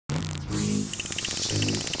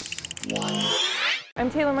I'm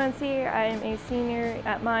Taylor Muncie. I'm a senior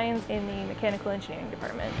at Mines in the mechanical engineering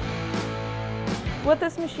department. What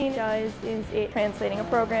this machine does is it translating a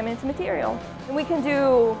program into material. And we can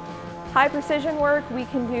do high precision work, we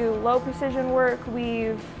can do low precision work.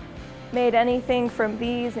 We've made anything from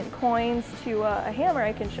these and coins to a hammer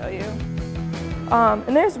I can show you.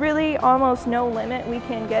 And there's really almost no limit we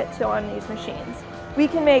can get to on these machines. We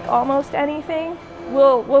can make almost anything.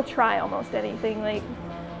 We'll try almost anything. Like,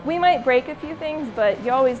 we might break a few things, but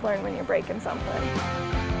you always learn when you're breaking something.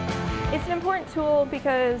 It's an important tool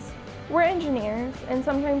because we're engineers, and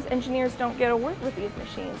sometimes engineers don't get to work with these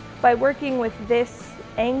machines. By working with this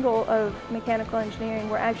angle of mechanical engineering,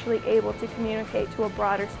 we're actually able to communicate to a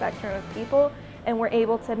broader spectrum of people, and we're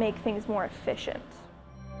able to make things more efficient.